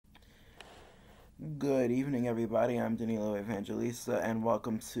Good evening, everybody. I'm Danilo Evangelista, and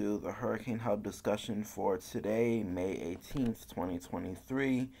welcome to the Hurricane Hub discussion for today, May 18th,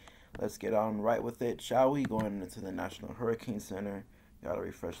 2023. Let's get on right with it, shall we? Going into the National Hurricane Center. Gotta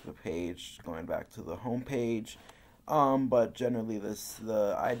refresh the page, going back to the home page. But generally,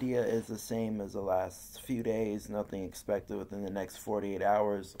 the idea is the same as the last few days. Nothing expected within the next 48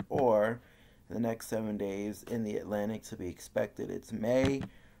 hours or the next 7 days in the Atlantic to be expected. It's May.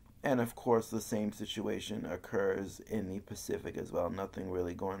 And of course, the same situation occurs in the Pacific as well. Nothing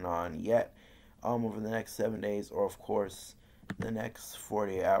really going on yet over the next 7 days, or of course, the next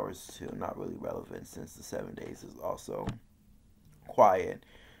 48 hours too. Not really relevant since the 7 days is also quiet.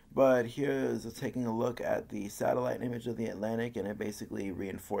 But here is taking a look at the satellite image of the Atlantic, and it basically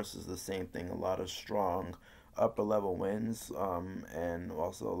reinforces the same thing. A lot of strong upper level winds, and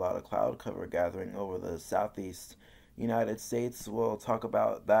also a lot of cloud cover gathering over the southeast United States. We'll talk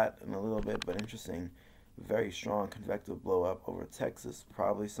about that in a little bit, but interesting. Very strong convective blow up over Texas,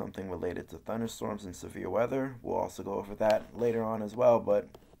 probably something related to thunderstorms and severe weather. We'll also go over that later on as well, but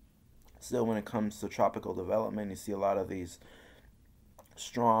still, when it comes to tropical development, you see a lot of these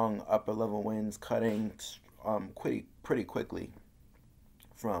strong upper level winds cutting pretty quickly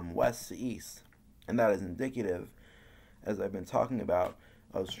from west to east. And that is indicative, as I've been talking about,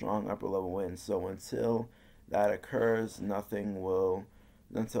 of strong upper level winds. So until that occurs,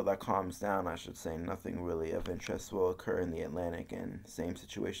 until that calms down, I should say, nothing really of interest will occur in the Atlantic, and same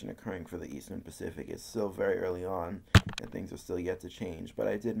situation occurring for the Eastern Pacific. It's still very early on, and things are still yet to change. But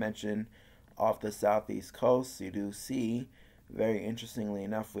I did mention off the southeast coast, you do see, very interestingly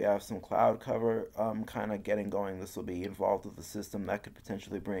enough, we have some cloud cover kind of getting going. This will be involved with the system that could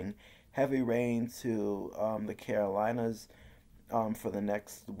potentially bring heavy rain to the Carolinas for the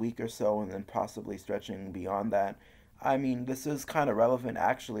next week or so, and then possibly stretching beyond that. I mean, this is kind of relevant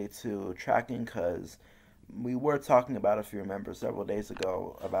actually to tracking because we were talking about, if you remember, several days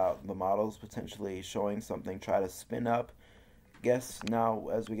ago about the models potentially showing something, try to spin up. Guess now,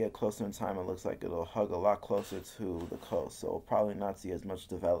 as we get closer in time, it looks like it'll hug a lot closer to the coast, so we'll probably not see as much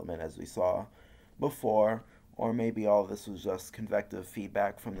development as we saw before, or maybe all this was just convective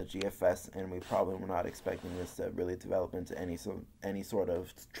feedback from the GFS, and we probably were not expecting this to really develop into any sort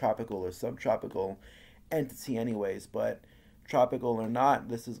of tropical or subtropical entity, anyways. But tropical or not,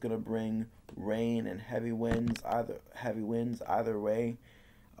 this is going to bring rain and heavy winds either way.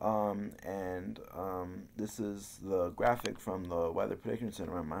 This is the graphic from the Weather Prediction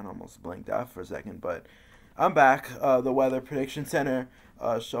Center. My mind almost blanked out for a second, but I'm back. The Weather Prediction Center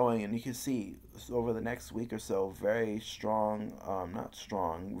showing, and you can see over the next week or so, very strong, not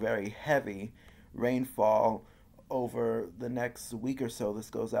strong, very heavy rainfall over the next week or so. This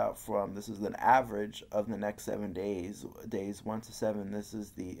is an average of the next 7 days, days 1 to 7. This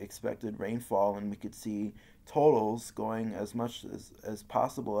is the expected rainfall, and we could see totals going as much as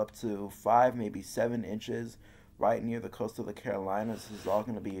possible up to 5, maybe 7 inches right near the coast of the Carolinas. This is all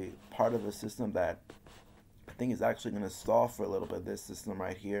going to be part of a system that I think is actually going to stall for a little bit. This system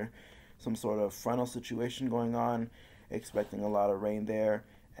right here, some sort of frontal situation going on, expecting a lot of rain there.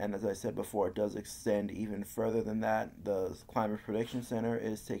 And as I said before, it does extend even further than that. The Climate Prediction Center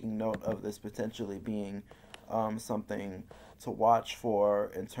is taking note of this potentially being something to watch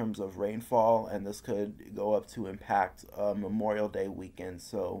for in terms of rainfall, and this could go up to impact Memorial Day weekend.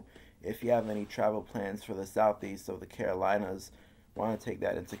 So if you have any travel plans for the southeast of the Carolinas, want to take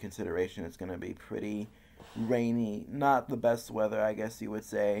that into consideration. It's going to be pretty rainy, not the best weather, I guess you would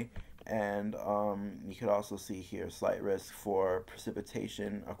say. And you could also see here slight risk for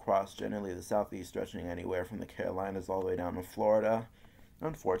precipitation across generally the southeast, stretching anywhere from the Carolinas all the way down to Florida,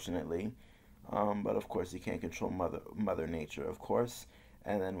 unfortunately. But of course, you can't control Mother Nature, of course.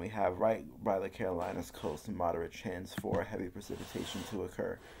 And then we have right by the Carolinas coast a moderate chance for heavy precipitation to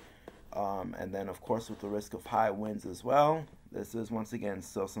occur. And then, of course, with the risk of high winds as well. This is once again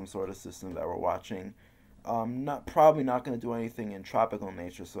still some sort of system that we're watching. Not probably not going to do anything in tropical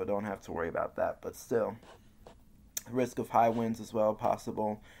nature, so I don't have to worry about that. But still, risk of high winds as well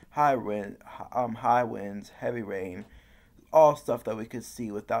possible. High winds, heavy rain, all stuff that we could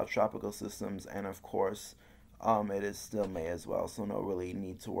see without tropical systems. And of course, it is still May as well, so no really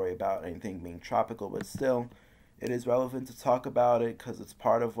need to worry about anything being tropical. But still, it is relevant to talk about it because it's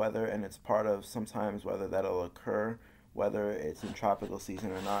part of weather, and it's part of sometimes weather that'll occur, whether it's in tropical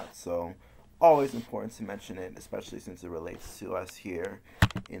season or not. So always important to mention it, especially since it relates to us here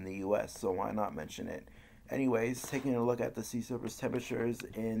in the U.S. So why not mention it? Anyways, taking a look at the sea surface temperatures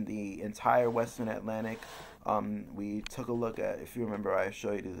in the entire Western Atlantic, we took a look at, if you remember, I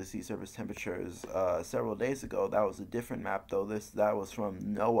showed you the sea surface temperatures several days ago. That was a different map, though. That was from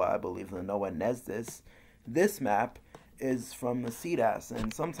NOAA, I believe, the NOAA NESDIS. This map is from the CDAS,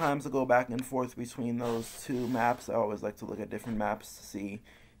 and sometimes I go back and forth between those two maps. I always like to look at different maps to see,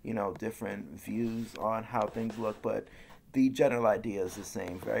 different views on how things look, but the general idea is the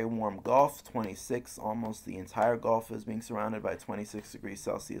same. Very warm Gulf, 26, almost the entire Gulf is being surrounded by 26 degrees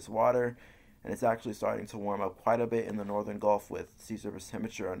Celsius water, and it's actually starting to warm up quite a bit in the northern Gulf with sea surface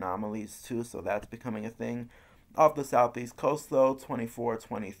temperature anomalies too, so that's becoming a thing. Off the southeast coast though, 24,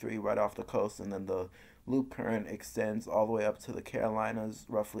 23 right off the coast, and then the loop current extends all the way up to the Carolinas,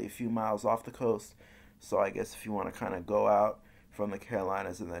 roughly a few miles off the coast. So I guess if you want to kind of go out from the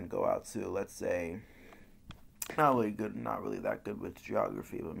Carolinas and then go out to, let's say, not really that good with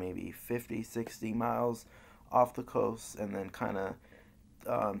geography, but maybe 50, 60 miles off the coast, and then kind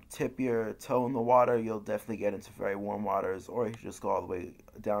of tip your toe in the water, you'll definitely get into very warm waters. Or you just go all the way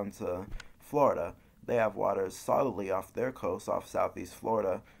down to Florida. They have waters solidly off their coast, off southeast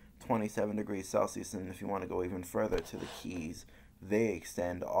Florida, 27 degrees Celsius, and if you want to go even further to the Keys, they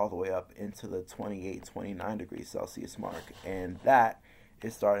extend all the way up into the 28, 29 degrees Celsius mark, and that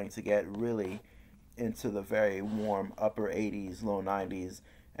is starting to get really into the very warm upper 80s, low 90s,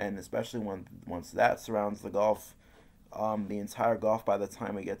 and especially once that surrounds the Gulf, the entire Gulf, by the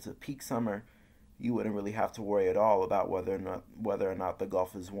time we get to peak summer, you wouldn't really have to worry at all about whether or not the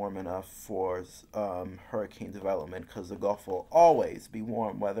Gulf is warm enough for hurricane development, because the Gulf will always be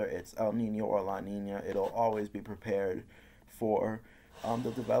warm, whether it's El Nino or La Nina. It'll always be prepared for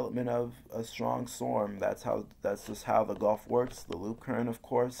the development of a strong storm. That's just how the Gulf works. The loop current, of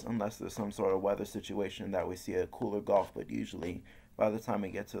course, unless there's some sort of weather situation that we see a cooler Gulf, but usually by the time we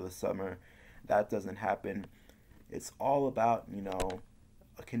get to the summer, that doesn't happen. It's all about,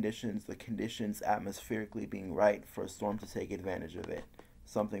 the conditions atmospherically being right for a storm to take advantage of it.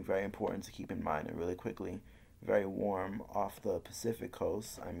 Something very important to keep in mind. And really quickly, very warm off the Pacific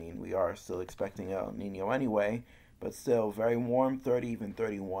coast. I mean, we are still expecting El Nino anyway, but still very warm, 30, even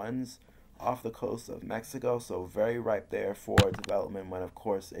 31s off the coast of Mexico. So very ripe there for development when, of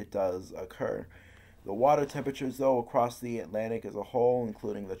course, it does occur. The water temperatures, though, across the Atlantic as a whole,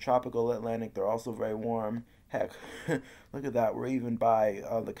 including the tropical Atlantic, they're also very warm. Heck, look at that. We're even by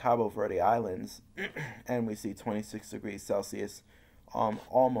the Cabo Verde Islands, and we see 26 degrees Celsius,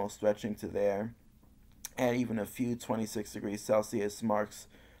 almost stretching to there, and even a few 26 degrees Celsius marks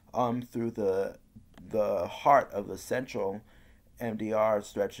through the heart of the central MDR,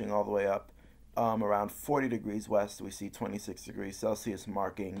 stretching all the way up around 40 degrees west. We see 26 degrees Celsius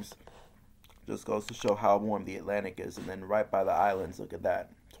markings. Just goes to show how warm the Atlantic is. And then right by the islands, look at that,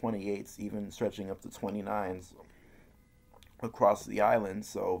 28s, even stretching up to 29s across the island.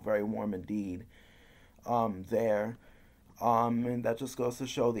 So very warm indeed there. And that just goes to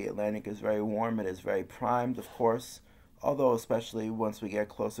show the Atlantic is very warm. It is very primed, of course. Although, especially once we get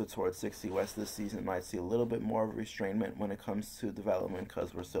closer towards 60 West this season, might see a little bit more of restrainment when it comes to development,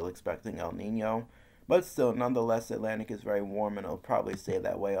 because we're still expecting El Nino. But still, nonetheless, Atlantic is very warm, and it'll probably stay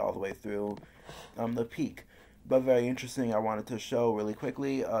that way all the way through the peak. But very interesting, I wanted to show really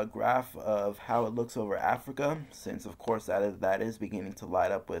quickly a graph of how it looks over Africa, since, of course, that is beginning to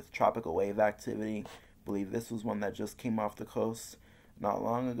light up with tropical wave activity. I believe this was one that just came off the coast not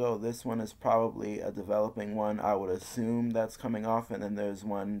long ago. This one is probably a developing one. I would assume that's coming off, and then there's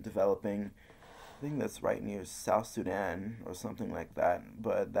one developing, I think that's right near South Sudan or something like that,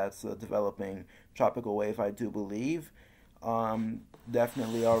 but that's a developing tropical wave, I do believe.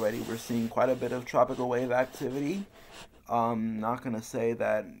 Definitely already we're seeing quite a bit of tropical wave activity. Not going to say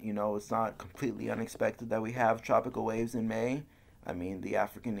that, it's not completely unexpected that we have tropical waves in May. I mean, the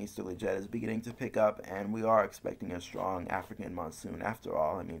African easterly jet is beginning to pick up, and we are expecting a strong African monsoon after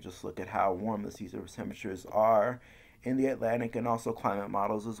all. I mean, just look at how warm the sea surface temperatures are in the Atlantic, and also climate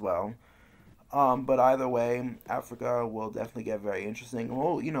models as well. But either way, Africa will definitely get very interesting.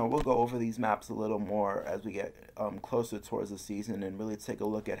 We'll go over these maps a little more as we get closer towards the season, and really take a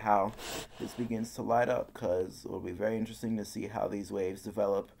look at how this begins to light up, because it'll be very interesting to see how these waves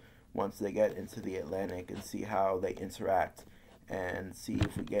develop once they get into the Atlantic, and see how they interact, and see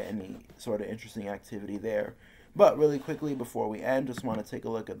if we get any sort of interesting activity there. But really quickly before we end, just want to take a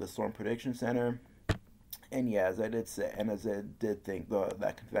look at the Storm Prediction Center. And yeah, as I did say, and as I did think,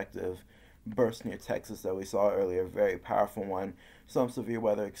 that convective burst near Texas that we saw earlier, very powerful one. Some severe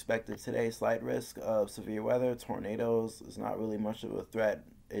weather expected today. Slight risk of severe weather. Tornadoes is not really much of a threat.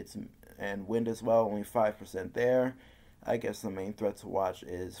 And wind as well, only 5% there. I guess the main threat to watch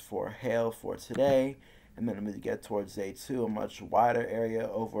is for hail for today. And then when we get towards day 2, a much wider area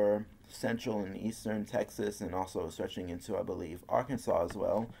over central and eastern Texas, and also stretching into, I believe, Arkansas as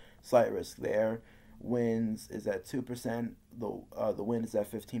well. Slight risk there. Winds is at 2%. The wind is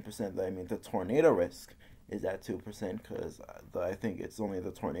at 15%. I mean, the tornado risk is at 2% because I think it's only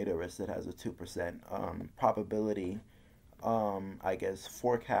the tornado risk that has a 2% probability. I guess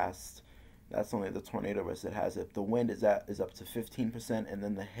forecast. That's only the tornado risk that has it. The wind is up to 15%, and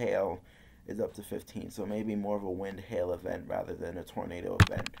then the hail is up to 15. So maybe more of a wind hail event rather than a tornado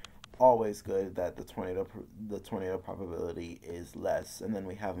event. Always good that the tornado probability is less. And then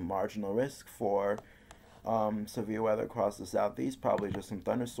we have a marginal risk for severe weather across the southeast. Probably just some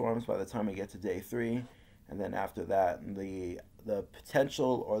thunderstorms by the time we get to day 3. And then after that, the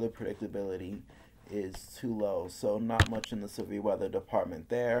potential or the predictability is too low. So not much in the severe weather department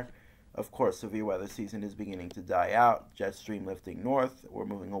there. Of course, severe weather season is beginning to die out. Jet stream lifting north. We're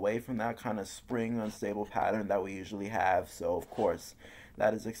moving away from that kind of spring unstable pattern that we usually have. So, of course,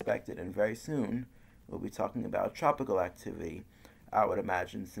 that is expected. And very soon, we'll be talking about tropical activity, I would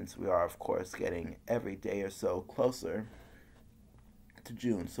imagine, since we are, of course, getting every day or so closer to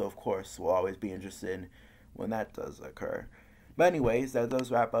June. So, of course, we'll always be interested when that does occur. But anyways, that does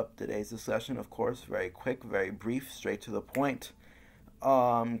wrap up today's discussion. Of course, very quick, very brief, straight to the point.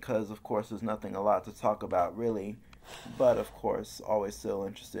 Because of course there's nothing a lot to talk about really, but of course always still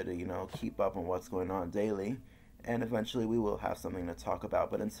interested to keep up on what's going on daily, and eventually we will have something to talk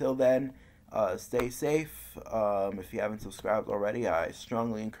about. But until then, stay safe. If you haven't subscribed already, I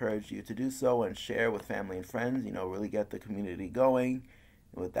strongly encourage you to do so and share with family and friends. Really get the community going.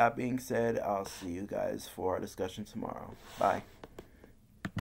 And with that being said, I'll see you guys for our discussion tomorrow. Bye.